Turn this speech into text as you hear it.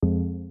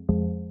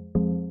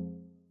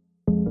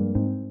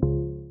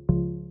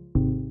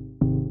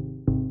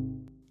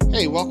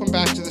Hey, welcome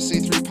back to the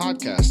C3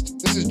 Podcast.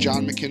 This is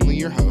John McKinley,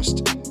 your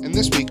host, and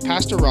this week,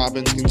 Pastor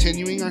Robin's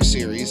continuing our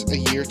series, A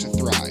Year to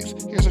Thrive.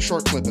 Here's a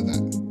short clip of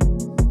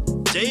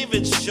that.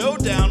 David's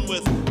showdown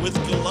with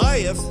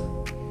Goliath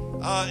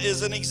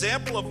is an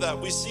example of that.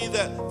 We see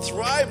that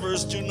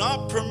thrivers do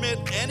not permit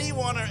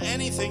anyone or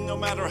anything, no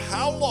matter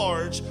how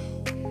large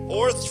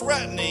or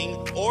threatening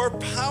or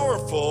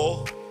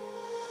powerful,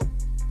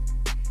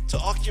 to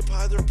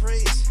occupy their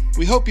praise.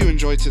 We hope you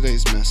enjoyed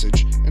today's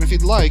message, and if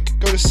you'd like,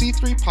 go to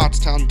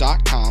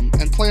c3pottstown.com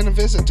and plan a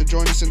visit to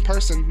join us in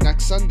person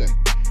next Sunday.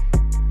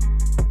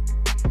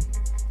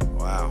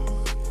 Wow,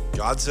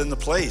 God's in the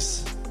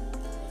place.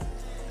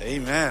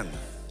 Amen.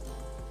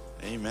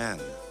 Amen.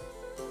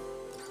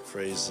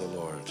 Praise the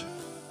Lord.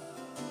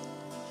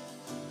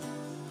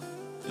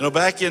 You know,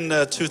 back in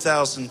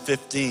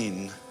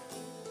 2015,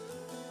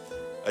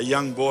 a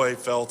young boy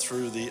fell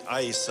through the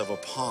ice of a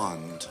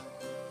pond.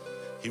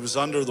 He was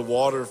under the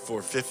water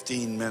for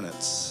 15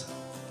 minutes.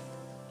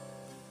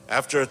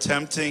 After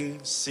attempting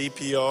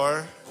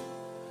CPR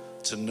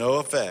to no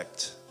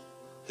effect,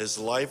 his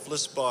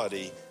lifeless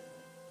body,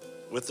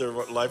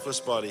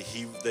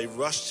 they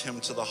rushed him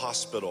to the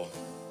hospital.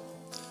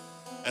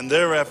 And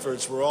their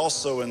efforts were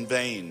also in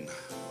vain.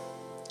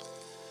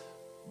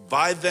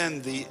 By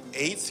then, the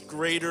 8th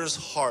grader's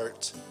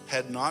heart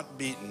had not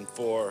beaten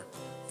for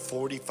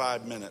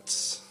 45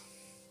 minutes.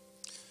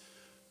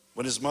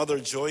 When his mother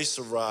Joyce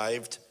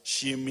arrived,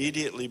 she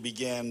immediately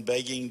began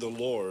begging the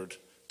Lord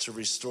to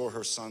restore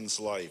her son's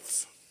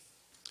life.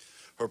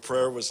 Her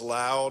prayer was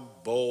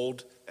loud,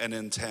 bold, and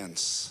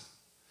intense.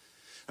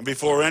 And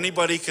before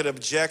anybody could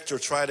object or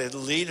try to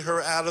lead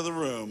her out of the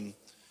room,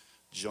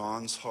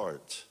 John's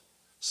heart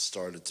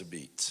started to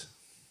beat.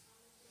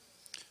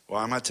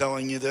 Why am I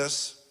telling you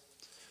this?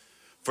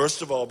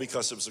 First of all,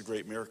 because it was a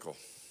great miracle.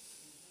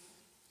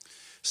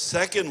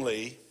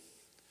 Secondly,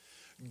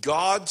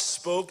 God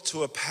spoke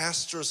to a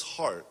pastor's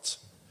heart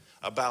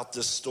about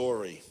this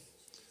story.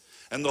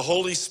 And the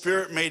Holy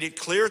Spirit made it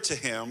clear to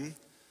him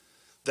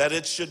that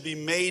it should be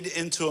made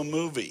into a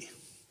movie.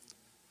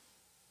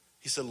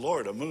 He said,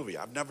 Lord, a movie?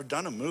 I've never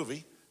done a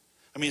movie.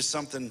 I mean, it's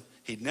something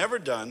he'd never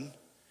done,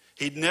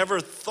 he'd never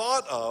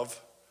thought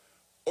of,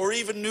 or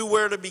even knew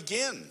where to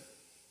begin.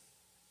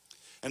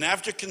 And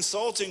after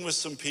consulting with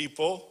some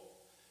people,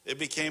 it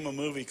became a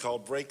movie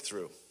called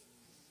Breakthrough.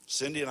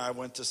 Cindy and I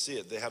went to see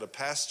it. They had a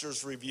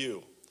pastor's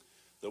review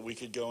that we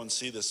could go and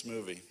see this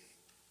movie.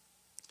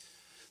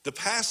 The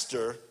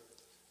pastor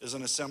is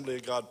an Assembly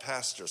of God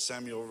pastor,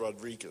 Samuel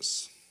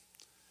Rodriguez.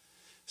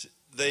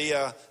 They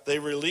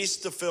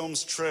released the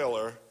film's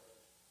trailer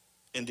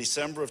in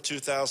December of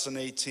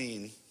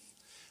 2018,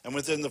 and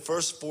within the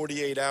first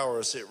 48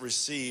 hours, it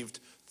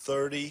received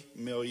 30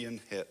 million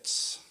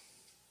hits.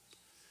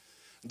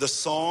 The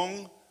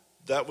song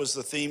that was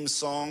the theme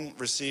song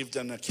received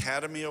an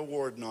Academy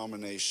Award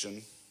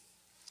nomination.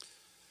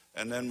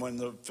 And then when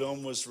the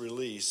film was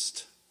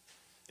released,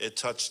 it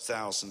touched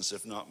thousands,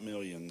 if not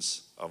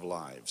millions, of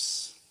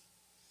lives.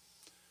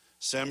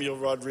 Samuel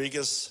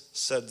Rodriguez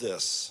said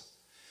this.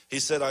 He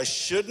said, I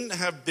shouldn't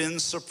have been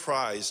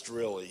surprised,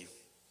 really,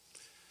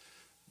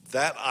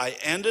 that I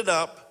ended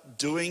up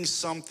doing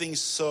something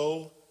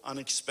so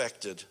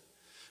unexpected,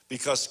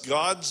 because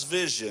God's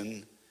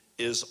vision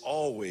is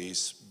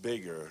always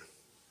bigger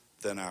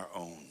than our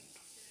own.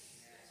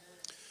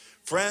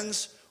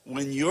 Friends,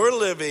 when you're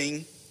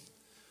living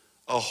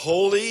a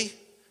holy,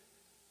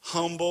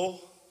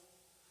 humble,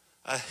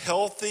 a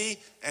healthy,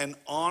 and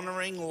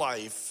honoring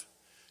life,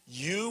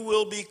 you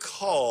will be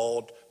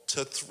called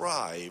to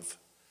thrive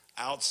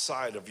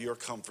outside of your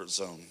comfort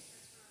zone.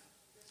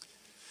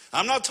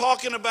 I'm not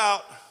talking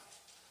about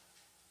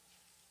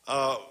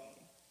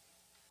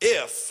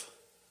if,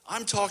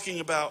 I'm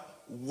talking about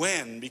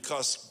when,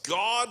 because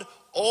God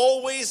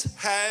always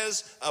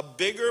has a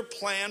bigger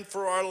plan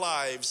for our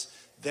lives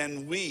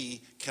than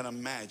we can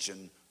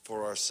imagine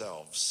for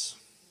ourselves.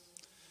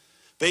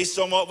 Based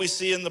on what we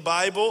see in the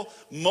Bible,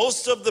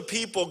 most of the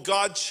people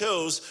God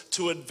chose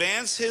to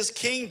advance his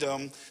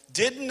kingdom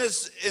didn't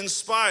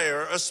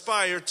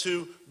aspire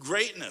to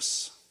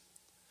greatness,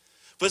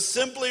 but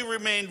simply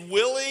remained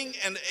willing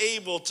and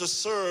able to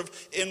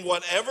serve in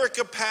whatever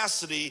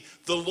capacity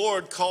the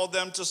Lord called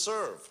them to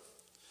serve.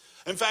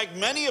 In fact,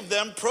 many of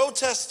them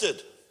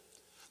protested.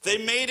 They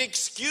made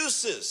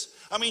excuses.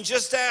 I mean,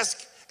 just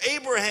ask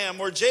Abraham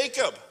or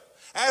Jacob.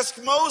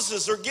 Ask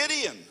Moses or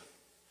Gideon.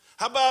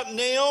 How about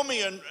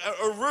Naomi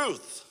or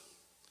Ruth?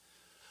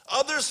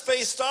 Others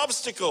faced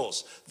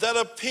obstacles that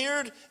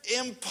appeared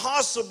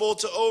impossible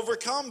to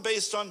overcome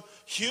based on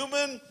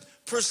human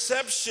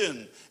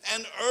perception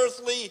and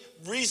earthly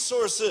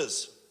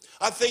resources.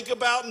 I think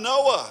about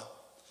Noah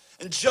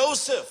and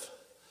Joseph.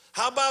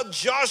 How about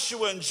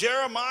Joshua and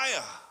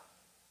Jeremiah?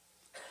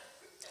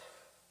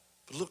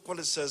 But look what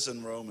it says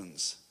in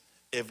Romans.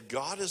 If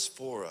God is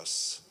for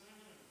us,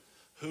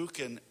 who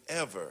can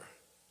ever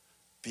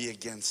be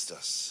against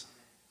us?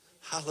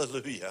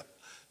 Hallelujah.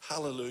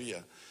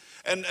 Hallelujah.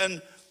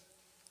 And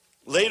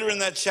later in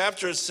that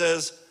chapter it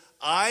says,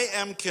 I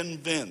am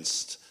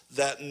convinced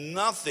that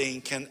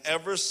nothing can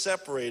ever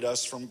separate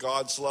us from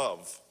God's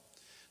love.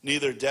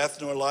 Neither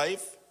death nor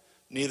life,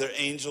 neither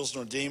angels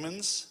nor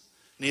demons,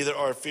 neither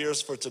our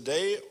fears for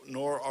today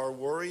nor our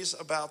worries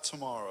about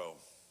tomorrow.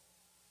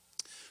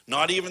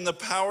 Not even the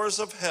powers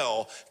of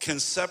hell can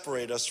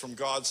separate us from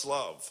God's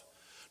love.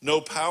 No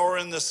power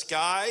in the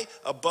sky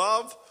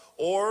above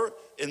or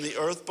in the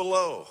earth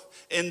below.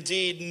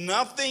 Indeed,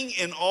 nothing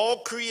in all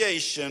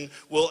creation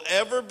will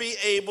ever be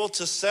able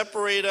to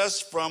separate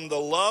us from the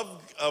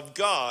love of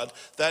God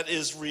that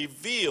is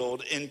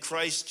revealed in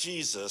Christ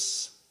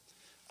Jesus,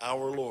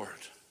 our Lord.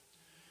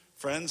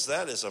 Friends,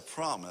 that is a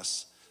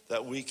promise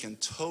that we can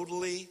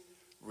totally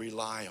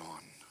rely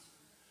on,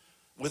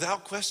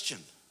 without question.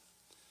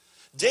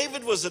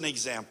 David was an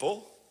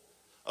example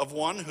of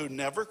one who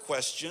never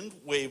questioned,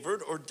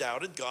 wavered, or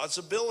doubted God's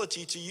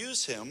ability to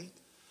use him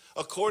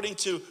according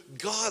to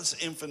God's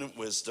infinite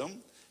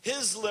wisdom,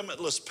 his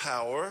limitless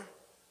power,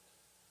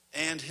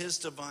 and his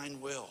divine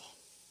will.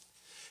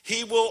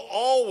 David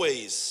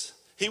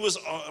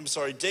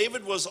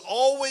was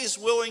always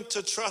willing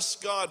to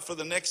trust God for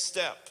the next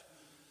step.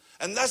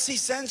 And that's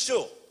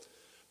essential,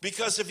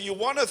 because if you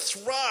want to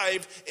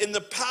thrive in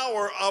the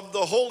power of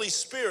the Holy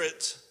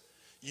Spirit,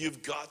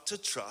 you've got to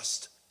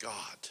trust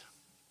God.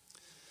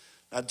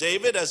 Now,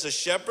 David, as a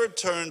shepherd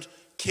turned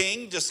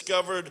king,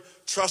 discovered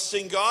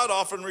trusting God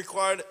often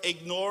required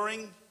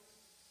ignoring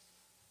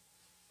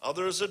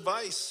others'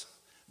 advice.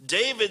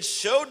 David's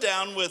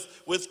showdown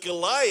with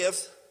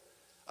Goliath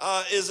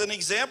is an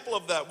example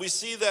of that. We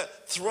see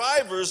that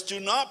thrivers do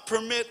not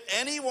permit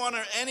anyone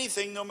or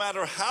anything, no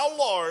matter how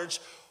large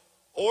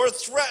or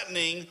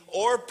threatening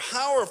or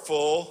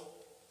powerful,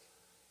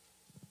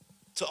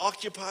 to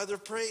occupy their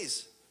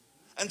praise.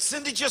 And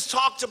Cindy just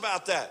talked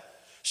about that.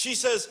 She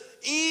says,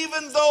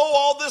 even though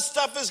all this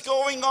stuff is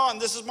going on,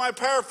 this is my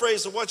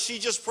paraphrase of what she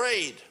just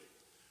prayed,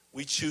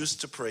 we choose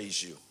to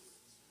praise you.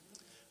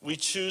 We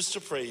choose to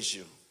praise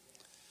you.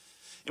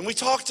 And we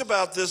talked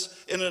about this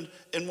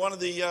in one of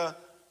the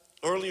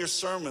earlier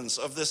sermons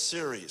of this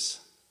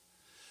series.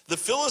 The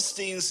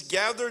Philistines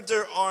gathered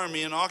their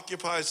army and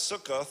occupied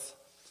Sukkoth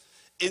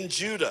in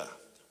Judah.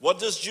 What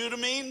does Judah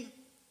mean?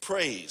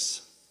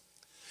 Praise.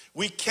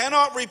 We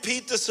cannot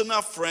repeat this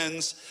enough,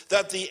 friends,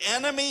 that the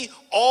enemy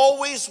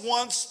always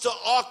wants to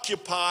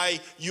occupy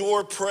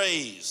your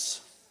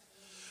praise.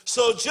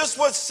 So just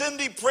what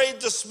Cindy prayed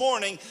this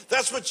morning,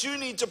 that's what you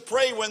need to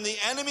pray when the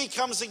enemy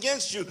comes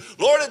against you.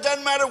 Lord, it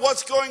doesn't matter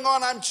what's going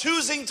on. I'm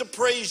choosing to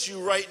praise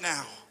you right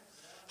now.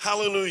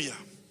 Hallelujah.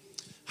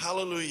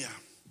 Hallelujah.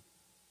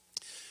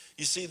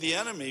 You see, the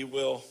enemy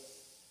will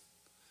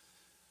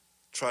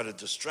try to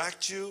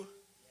distract you,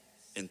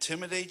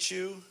 intimidate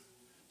you,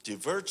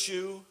 divert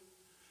you,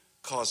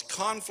 cause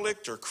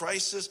conflict or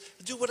crisis,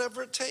 do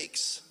whatever it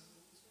takes.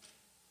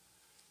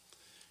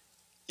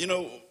 You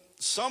know,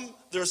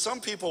 there are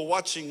some people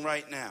watching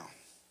right now.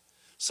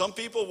 Some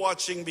people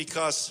watching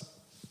because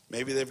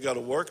maybe they've got to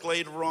work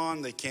later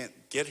on, they can't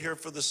get here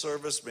for the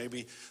service,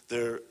 maybe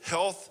their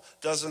health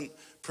doesn't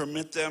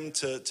permit them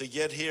to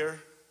get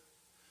here.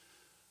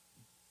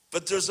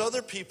 But there's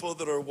other people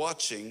that are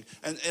watching,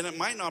 and it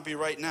might not be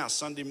right now,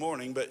 Sunday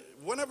morning, but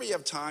whenever you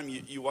have time,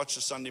 you watch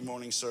the Sunday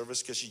morning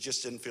service because you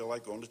just didn't feel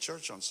like going to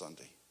church on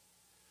Sunday.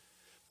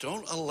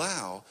 Don't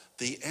allow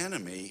the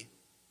enemy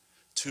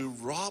to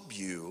rob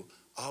you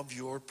of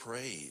your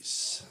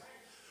praise.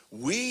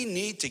 We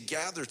need to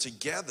gather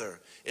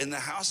together in the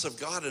house of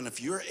God, and if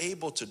you're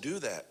able to do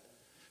that,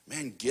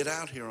 man, get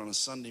out here on a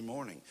Sunday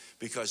morning,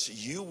 because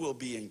you will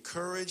be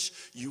encouraged,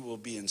 you will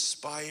be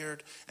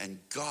inspired, and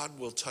God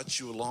will touch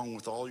you along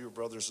with all your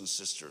brothers and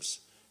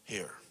sisters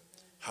here.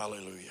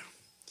 Hallelujah.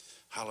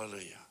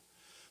 Hallelujah.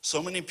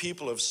 So many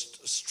people have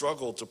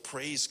struggled to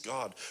praise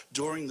God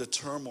during the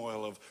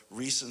turmoil of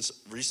recent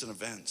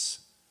events.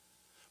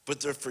 But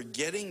they're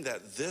forgetting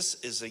that this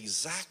is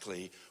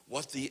exactly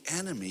what the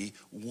enemy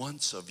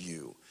wants of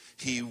you.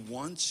 He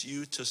wants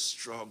you to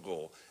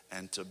struggle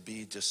and to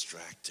be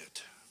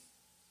distracted.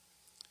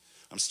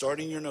 I'm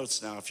starting your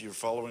notes now if you're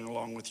following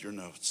along with your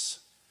notes.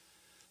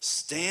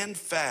 Stand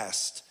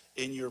fast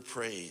in your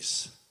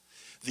praise.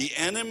 The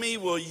enemy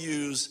will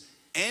use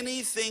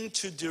anything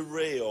to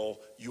derail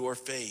your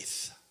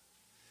faith.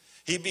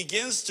 He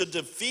begins to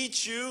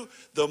defeat you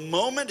the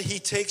moment he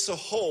takes a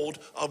hold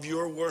of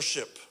your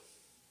worship.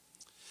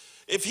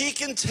 If he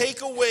can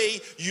take away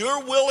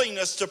your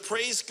willingness to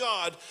praise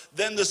God,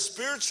 then the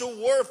spiritual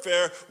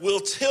warfare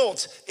will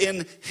tilt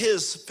in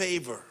his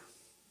favor.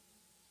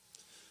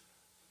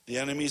 The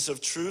enemies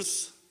of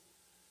truth,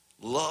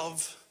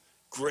 love,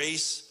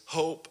 grace,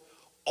 hope,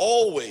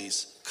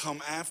 always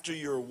come after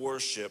your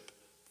worship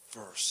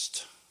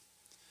first.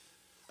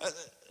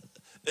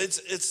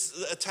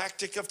 It's a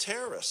tactic of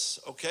terrorists,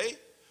 okay?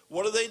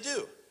 What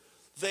do?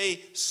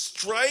 They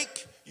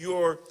strike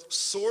your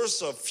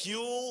source of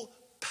fuel,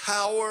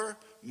 power,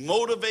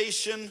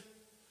 motivation,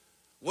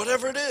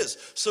 whatever it is.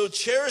 So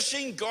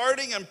cherishing,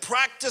 guarding, and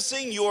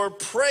practicing your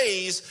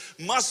praise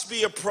must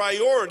be a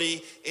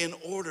priority in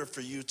order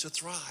for you to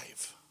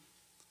thrive.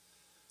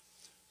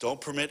 Don't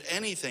permit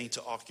anything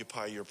to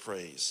occupy your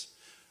praise.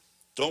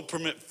 Don't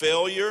permit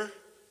failure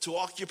to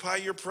occupy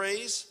your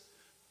praise.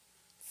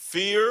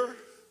 Fear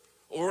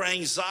or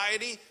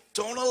anxiety,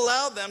 don't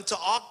allow them to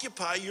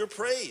occupy your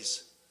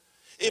praise.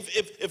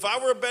 If I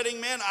were a betting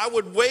man, I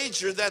would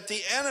wager that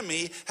the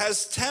enemy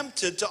has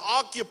tempted to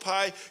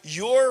occupy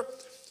your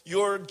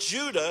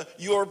Judah,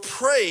 your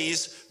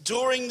praise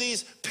during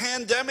these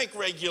pandemic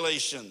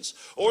regulations,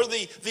 or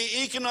the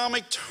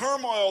economic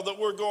turmoil that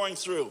we're going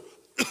through,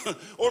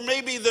 or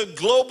maybe the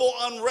global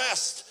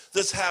unrest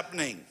that's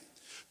happening.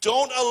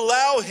 Don't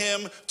allow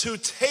him to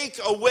take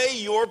away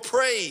your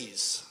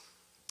praise.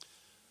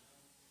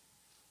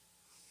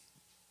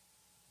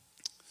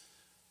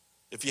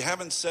 If you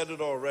haven't said it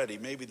already,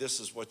 maybe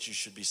this is what you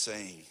should be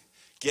saying.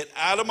 Get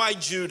out of my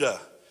Judah.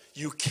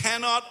 You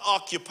cannot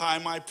occupy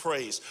my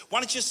praise.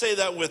 Why don't you say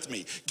that with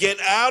me? Get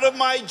out of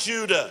my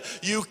Judah.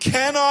 You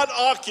cannot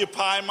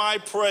occupy my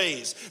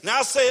praise.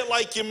 Now say it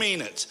like you mean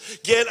it.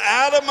 Get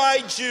out of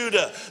my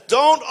Judah.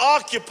 Don't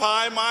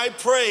occupy my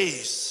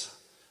praise.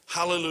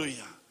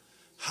 Hallelujah.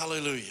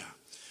 Hallelujah.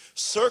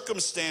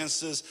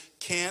 Circumstances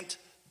can't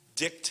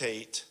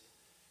dictate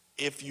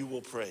if you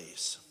will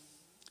praise.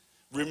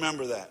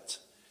 Remember that.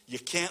 You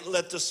can't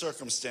let the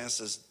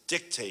circumstances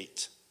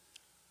dictate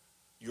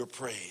your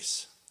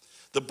praise.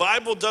 The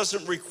Bible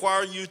doesn't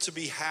require you to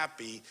be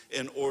happy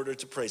in order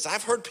to praise.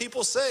 I've heard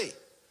people say,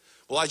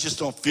 well, I just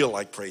don't feel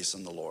like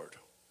praising the Lord.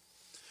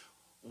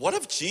 What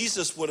if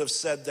Jesus would have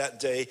said that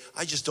day,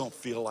 I just don't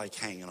feel like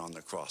hanging on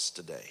the cross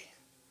today?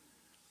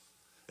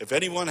 If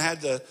anyone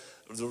had the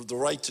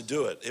right to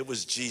do it, it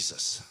was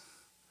Jesus.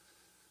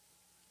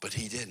 But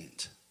he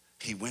didn't.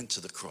 He went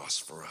to the cross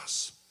for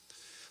us.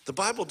 The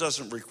Bible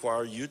doesn't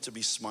require you to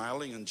be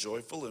smiling and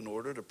joyful in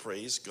order to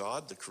praise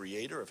God, the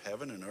creator of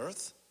heaven and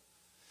earth.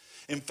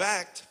 In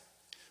fact,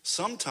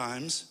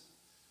 sometimes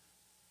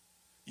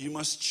you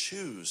must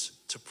choose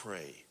to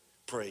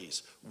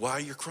praise while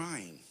you're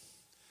crying.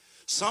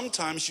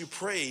 Sometimes you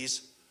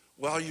praise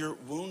while you're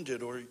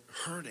wounded or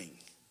hurting.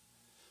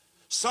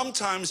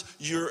 Sometimes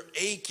you're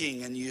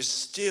aching and you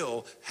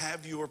still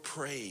have your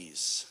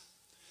praise.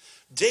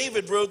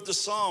 David wrote the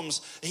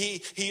Psalms.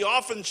 He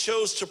often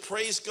chose to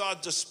praise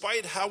God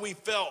despite how he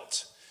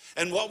felt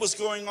and what was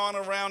going on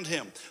around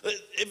him.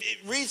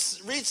 Read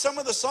some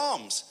of the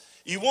Psalms.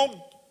 It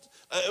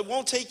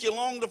won't take you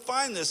long to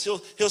find this.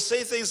 He'll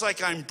say things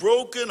like, I'm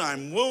broken,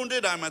 I'm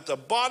wounded, I'm at the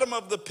bottom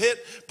of the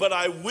pit, but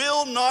I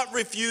will not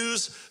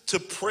refuse to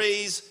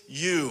praise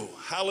you.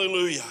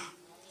 Hallelujah.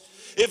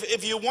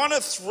 If you want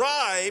to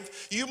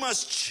thrive, you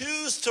must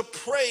choose to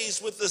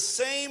praise with the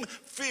same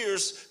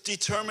fierce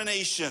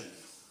determination.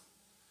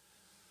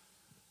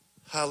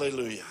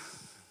 Hallelujah.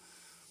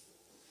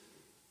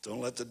 Don't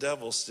let the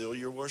devil steal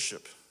your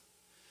worship.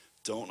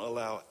 Don't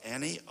allow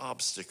any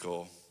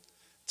obstacle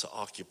to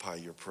occupy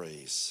your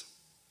praise.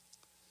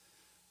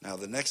 Now,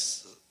 the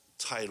next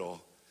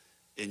title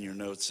in your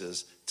notes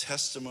is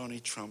Testimony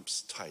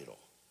Trumps Title.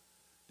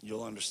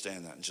 You'll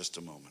understand that in just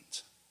a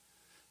moment.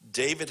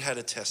 David had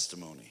a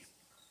testimony.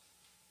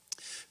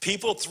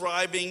 People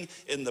thriving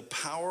in the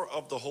power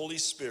of the Holy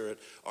Spirit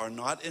are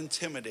not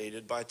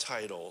intimidated by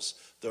titles.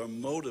 They're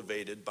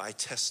motivated by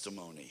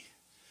testimony.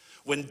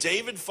 When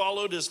David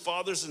followed his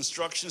father's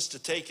instructions to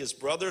take his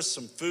brothers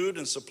some food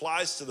and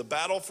supplies to the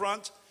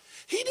battlefront,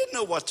 he didn't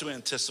know what to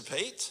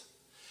anticipate.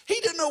 He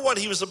didn't know what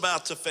he was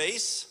about to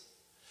face.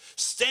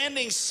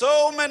 Standing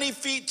so many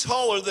feet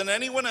taller than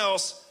anyone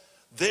else,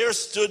 there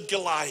stood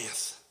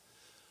Goliath.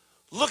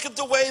 Look at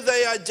the way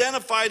they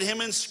identified him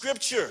in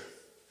Scripture.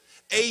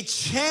 A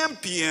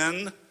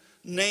champion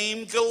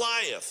named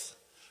Goliath,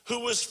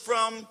 who was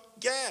from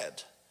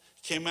Gad,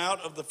 came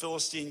out of the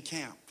Philistine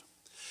camp.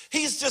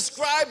 He's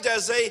described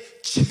as a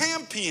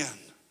champion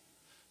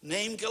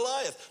named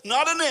Goliath.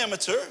 Not an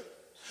amateur,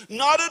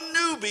 not a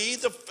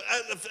newbie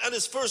at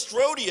his first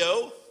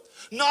rodeo,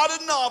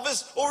 not a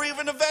novice or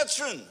even a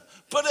veteran,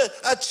 but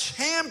a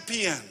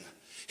champion.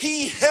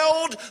 He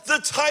held the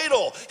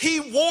title. He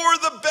wore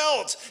the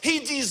belt. He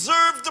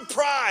deserved the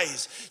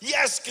prize.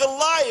 Yes,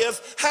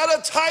 Goliath had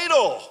a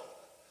title.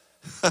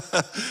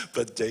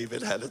 But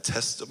David had a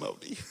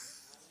testimony.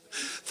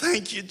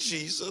 Thank you,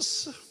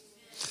 Jesus.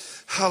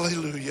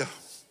 Hallelujah.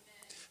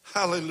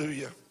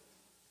 Hallelujah.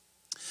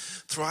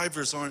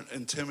 Thrivers aren't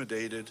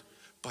intimidated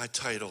by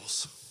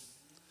titles.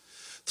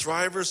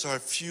 Thrivers are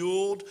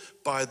fueled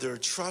by their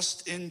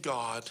trust in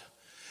God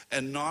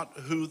and not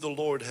who the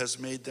Lord has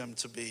made them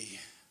to be.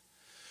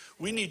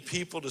 We need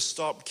people to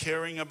stop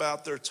caring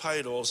about their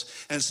titles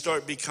and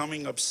start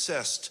becoming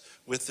obsessed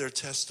with their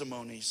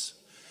testimonies.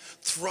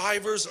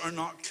 Thrivers are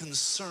not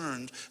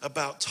concerned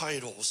about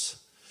titles.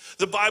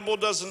 The Bible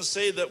doesn't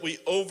say that we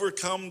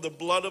overcome the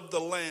blood of the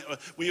Lamb.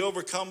 We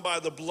overcome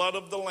by the blood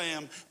of the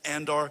Lamb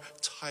and our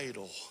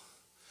title.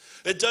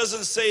 It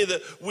doesn't say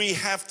that we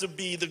have to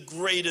be the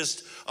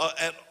greatest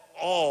at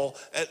all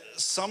at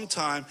some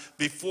time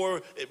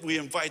before we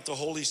invite the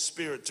Holy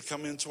Spirit to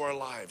come into our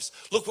lives.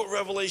 Look what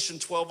Revelation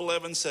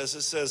 12:11 says.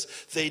 It says,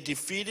 they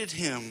defeated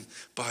him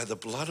by the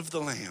blood of the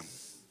Lamb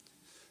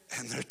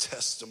and their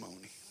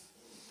testimony.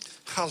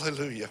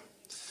 Hallelujah.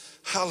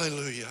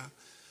 Hallelujah.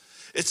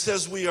 It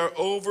says we are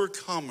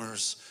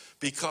overcomers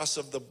because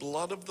of the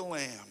blood of the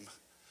Lamb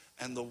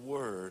and the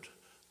word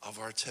of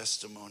our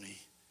testimony.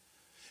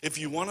 If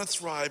you want to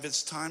thrive,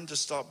 it's time to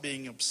stop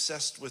being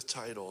obsessed with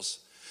titles.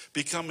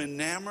 Become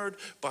enamored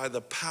by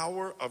the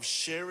power of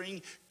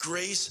sharing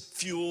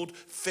grace-fueled,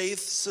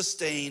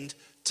 faith-sustained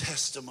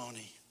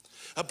testimony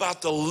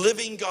about the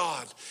living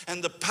God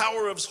and the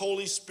power of His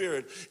Holy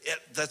Spirit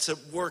that's at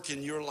work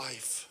in your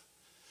life.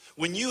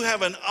 When you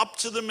have an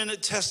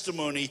up-to-the-minute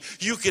testimony,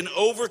 you can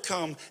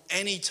overcome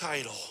any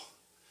title.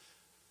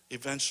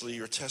 Eventually,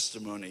 your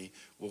testimony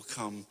will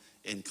come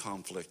in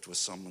conflict with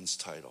someone's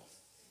title.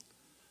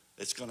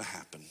 It's going to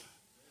happen.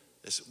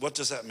 What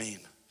does that mean?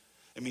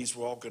 It means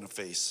we're all going to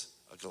face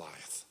a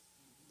Goliath.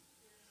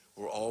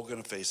 We're all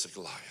going to face a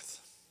Goliath.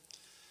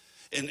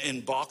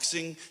 In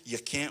boxing, you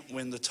can't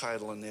win the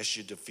title unless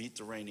you defeat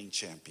the reigning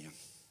champion.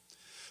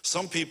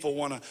 Some people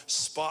want the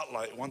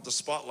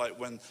spotlight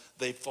when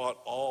they fought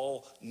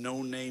all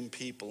no-name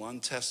people,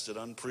 untested,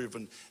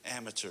 unproven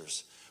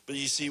amateurs. But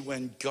you see,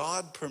 when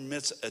God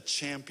permits a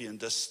champion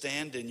to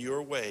stand in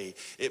your way,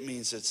 it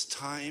means it's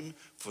time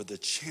for the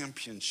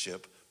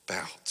championship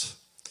bout.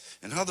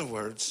 In other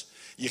words,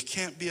 you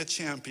can't be a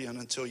champion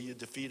until you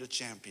defeat a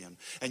champion.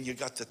 And you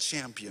got the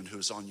champion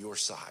who's on your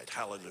side.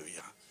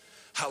 Hallelujah.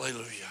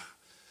 Hallelujah.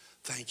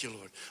 Thank you,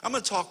 Lord. I'm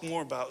going to talk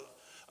more about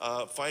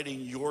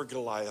fighting your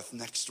Goliath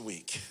next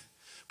week.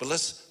 But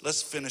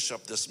let's finish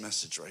up this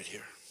message right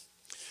here.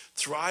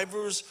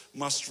 Thrivers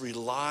must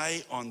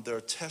rely on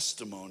their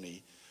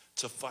testimony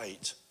to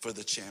fight for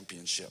the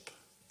championship.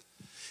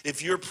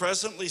 If you're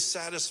presently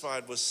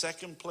satisfied with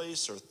second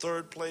place or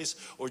third place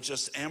or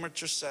just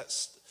amateur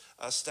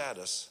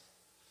status,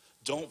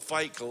 don't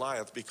fight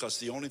Goliath, because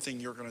the only thing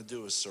you're going to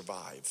do is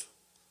survive.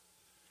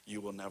 You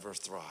will never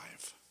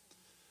thrive.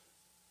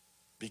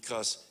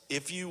 Because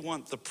if you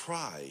want the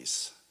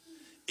prize,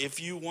 if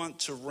you want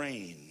to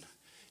reign,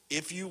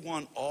 if you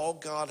want all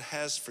God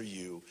has for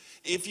you,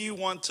 if you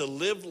want to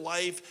live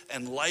life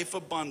and life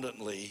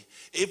abundantly,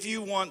 if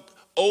you want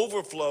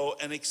overflow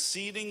and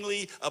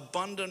exceedingly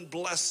abundant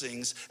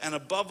blessings, and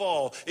above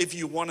all, if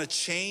you want to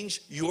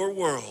change your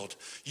world,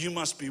 you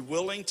must be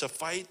willing to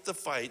fight the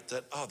fight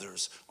that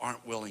others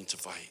aren't willing to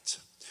fight.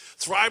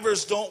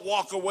 Thrivers don't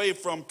walk away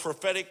from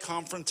prophetic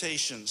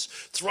confrontations.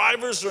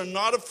 Thrivers are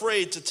not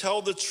afraid to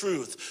tell the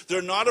truth.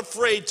 They're not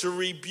afraid to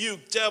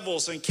rebuke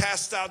devils and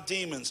cast out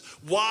demons.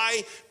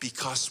 Why?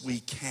 Because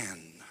we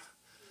can.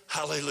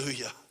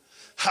 Hallelujah.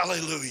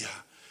 Hallelujah.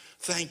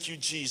 Thank you,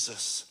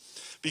 Jesus.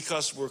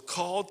 Because we're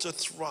called to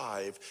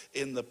thrive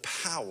in the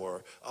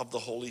power of the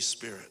Holy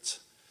Spirit.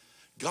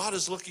 God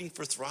is looking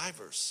for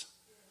thrivers.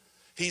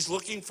 He's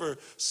looking for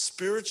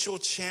spiritual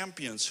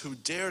champions who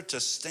dare to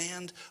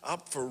stand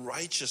up for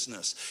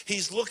righteousness.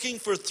 He's looking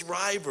for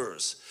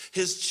thrivers,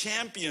 his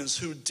champions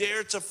who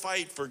dare to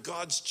fight for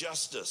God's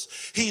justice.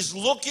 He's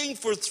looking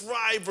for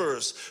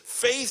thrivers,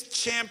 faith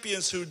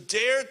champions who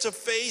dare to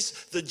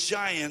face the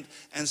giant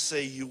and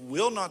say, you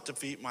will not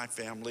defeat my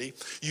family.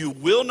 You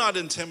will not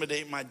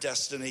intimidate my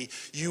destiny.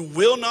 You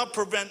will not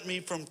prevent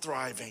me from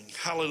thriving.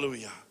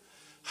 Hallelujah.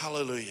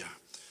 Hallelujah.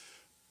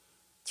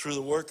 Through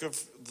the work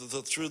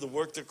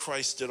that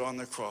Christ did on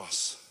the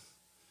cross,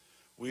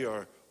 we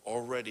are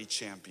already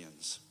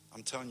champions.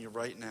 I'm telling you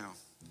right now,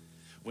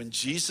 when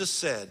Jesus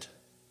said,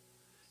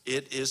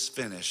 it is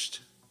finished,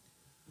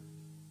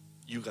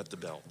 you got the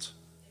belt.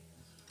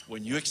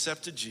 When you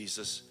accepted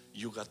Jesus,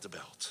 you got the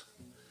belt.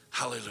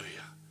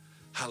 Hallelujah.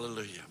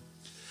 Hallelujah.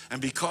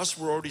 And because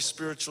we're already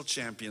spiritual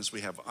champions,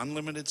 we have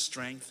unlimited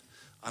strength,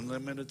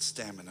 unlimited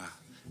stamina,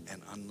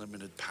 and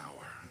unlimited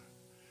power.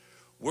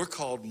 We're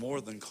called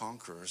more than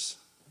conquerors.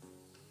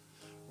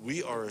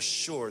 We are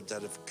assured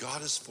that if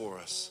God is for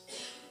us,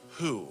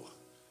 who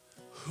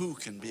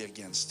can be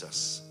against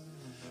us?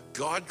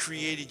 God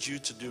created you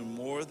to do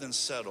more than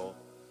settle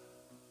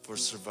for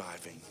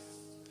surviving.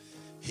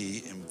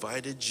 He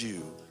invited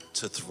you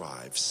to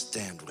thrive.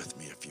 Stand with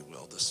me, if you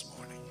will, this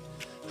morning.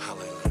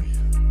 Hallelujah.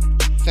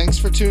 Thanks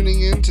for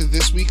tuning in to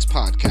this week's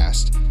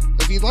podcast.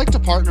 If you'd like to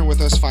partner with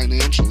us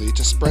financially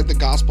to spread the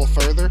gospel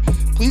further,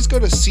 please go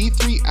to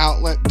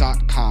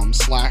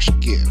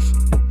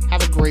c3outlet.com/give.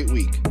 Have a great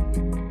week.